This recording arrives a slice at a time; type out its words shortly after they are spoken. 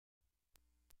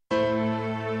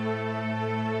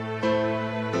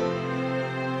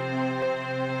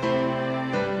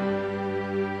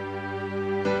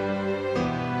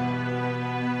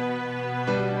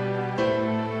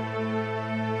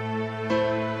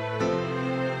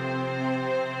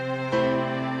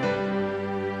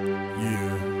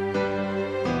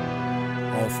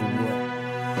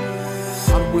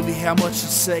really have much to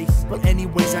say, but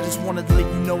anyways, I just wanted to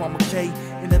let you know I'm okay,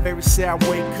 in a very sad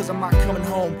way, cause I'm not coming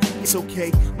home. It's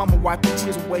okay, mama wiped the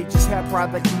tears away, just have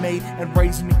pride that you made and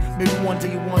raised me. Maybe one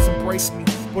day you once embrace me,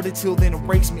 but until then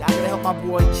erase me. I gotta help my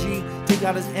boy G take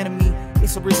out his enemy.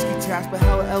 It's a risky task, but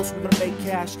how else we gonna make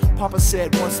cash? Papa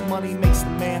said once money makes the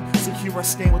man, so here I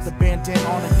stand with a bandana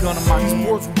on and gun in my hand. These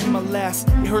words will be my last.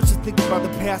 It hurts to think about the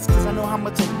past, cause I know how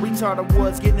much of a retard I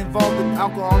was, getting involved in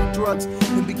alcohol and drugs,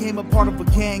 and became a part of a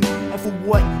gang. And for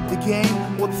what? The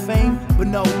game or the fame? But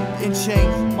no, in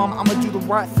shame. Mom, I'ma do the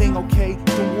right thing, okay?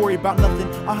 Don't worry about nothing,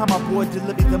 I'll have my boy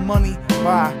deliver the money.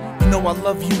 Bye, you know I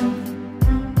love you.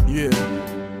 Yeah.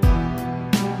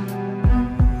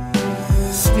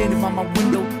 Standing by my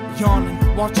window,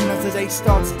 yawning, watching as the day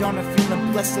starts dawning,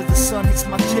 feeling blessed as the sun hits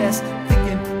my chest,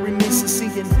 thinking, reminiscing,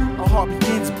 sinking, a heart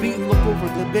begins beating, look over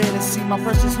the bed and see my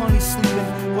precious honey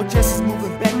sleeping, while Jess is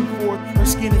moving back and forth, her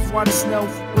skin is white as snow,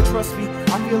 but trust me,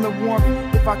 I feel her warmth,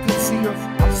 if I could see her,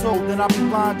 I'm told that I'll be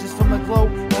blind just from the glow,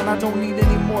 and I don't need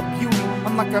any more beauty,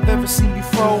 unlike I've ever seen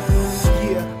before.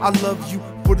 Yeah, I love you,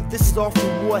 but this is all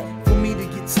for what? For me to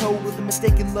get told with a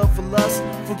mistaken love for lust.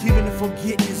 Forgiving and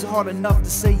forgetting is hard enough to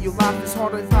say. Your life is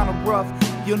hard and kinda rough.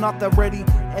 You're not that ready,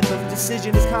 and the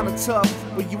decision is kinda tough.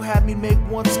 But you had me make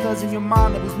once, cause in your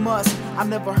mind it was must. I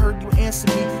never heard you answer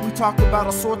me. We talked about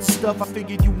all sorts of stuff. I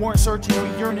figured you weren't searching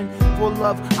or yearning for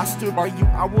love. I stood by you,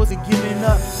 I wasn't giving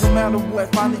up. No matter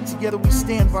what, finally together we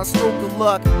stand by a stroke of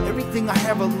luck. Everything I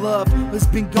ever loved has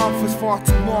been gone for far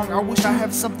too long. I wish I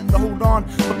had something to hold on,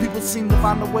 but people seem to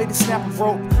find a way to snap a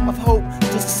rope of hope,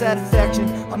 just satisfaction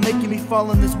of making me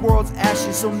fall in this world's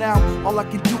ashes. So now all I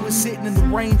can do is sit in the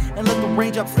rain and let the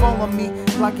raindrops fall on me,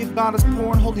 like if God is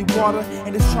pouring holy water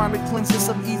and is trying to cleanse us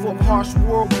of evil of harsh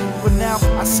world. But now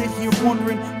I sit here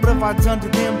wondering, what have I done to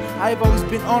them? I have always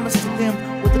been honest to them,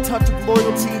 with a touch of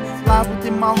loyalty lies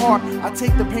within my heart. I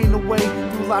take the pain away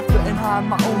through laughter and hide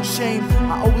my own shame.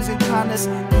 I always in kindness,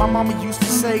 my mama used to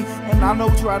say, and I know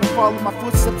try to follow my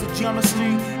footsteps of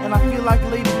honesty. And I feel like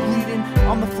lady bleeding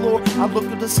on the floor. I look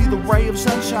up to see the ray of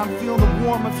sunshine, feel the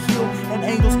warmth of heal, and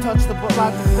angels touch the but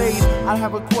light to fade. I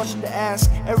have a question to ask.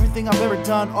 Everything I've ever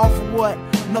done, all for what?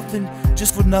 Nothing,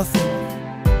 just for nothing.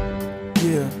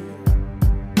 Yeah,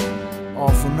 all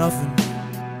for nothing.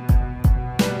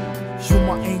 You're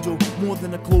my angel, more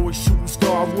than a glorious shooting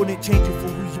star. I wouldn't change you for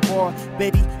who you are.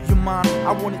 Baby, you're mine.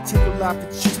 I wanna take your life,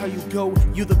 it's just how you go.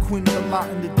 You're the queen of the light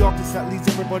in the darkness that leads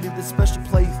everybody to the special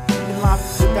place in life.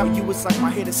 Without you, it's like my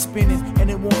head is spinning, and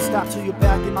it won't stop till you're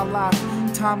back in my life.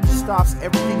 Time just stops,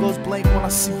 everything goes blank when I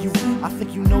see you. I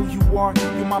think you know you are.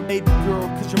 You're my baby girl,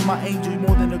 cause you're my angel,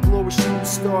 more than a glorious shooting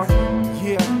star.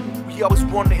 Yeah. We always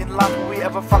wonder in life will we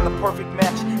ever find the perfect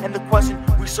match, and the question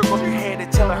we circle your head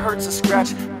until it hurts to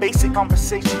scratch. Basic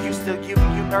conversation used to give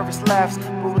you nervous laughs,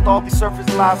 but with all these surface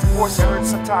lies, of course it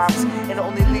hurts sometimes, and it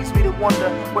only leaves me to wonder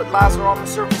what lies are on the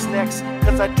surface next.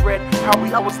 Cause I dread how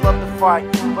we always love to fight,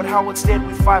 but how instead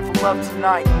we fight for love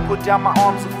tonight. Put down my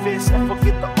arms and fists and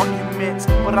forget the arguments,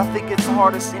 but I think it's the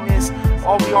hardest in this.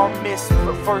 All we all miss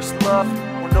for first love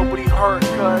when nobody heard,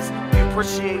 cause we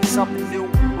appreciate something new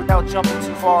without jumping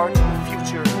too far into the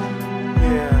future.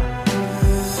 Yeah.